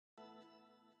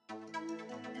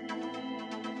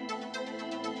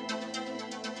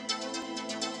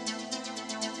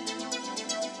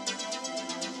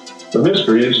The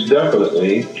mysteries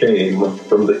definitely came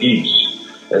from the East,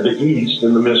 and the East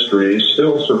in the mysteries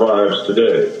still survives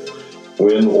today.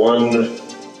 When one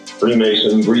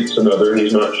Freemason greets another and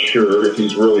he's not sure if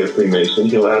he's really a Freemason,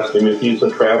 he'll ask him if he's a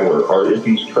traveler, or if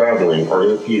he's traveling, or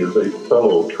if he is a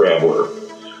fellow traveler.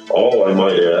 All, I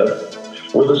might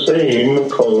add, were the same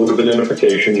code of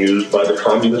identification used by the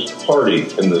Communist Party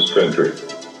in this country,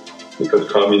 because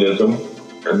communism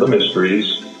and the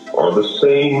mysteries are the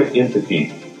same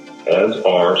entity as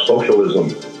are socialism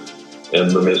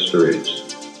and the mysteries.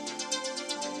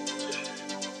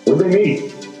 When they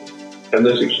meet and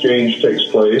this exchange takes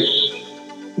place,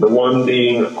 the one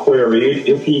being queried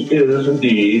if he is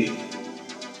indeed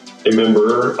a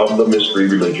member of the mystery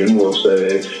religion will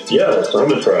say, "Yes,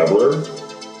 I'm a traveler,"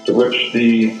 to which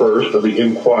the first, or the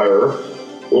inquirer,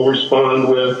 will respond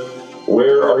with,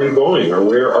 "Where are you going?" or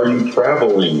 "Where are you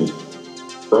traveling?"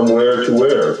 From where to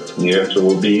where? And the answer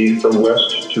will be from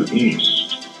west to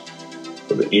east.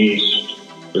 For the east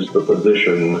is the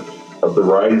position of the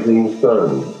rising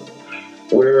sun,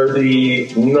 where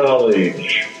the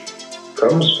knowledge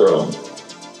comes from.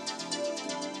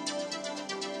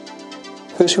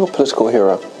 Who's your political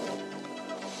hero?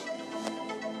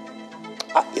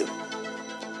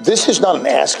 This is not an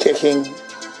ass-kicking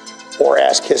or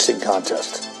ass-kissing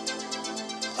contest.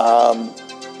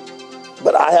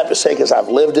 But I have to say, because I've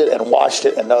lived it and watched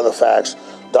it and know the facts,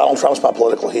 Donald Trump's my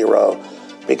political hero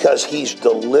because he's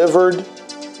delivered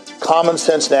common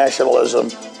sense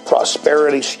nationalism,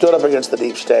 prosperity, stood up against the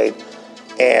deep state,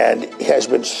 and has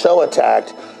been so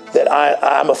attacked that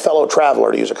I'm a fellow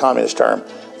traveler, to use a communist term.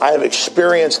 I have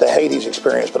experienced the hate he's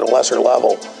experienced, but at a lesser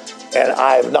level. And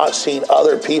I have not seen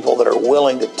other people that are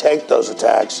willing to take those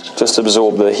attacks. Just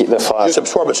absorb the fire. Just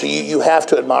absorb it. So you have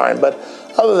to admire him. But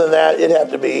other than that, it'd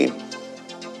have to be,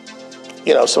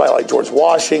 you know, somebody like George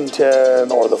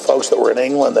Washington or the folks that were in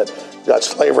England that got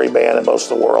slavery banned in most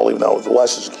of the world, even though the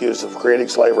West is accused of creating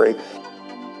slavery.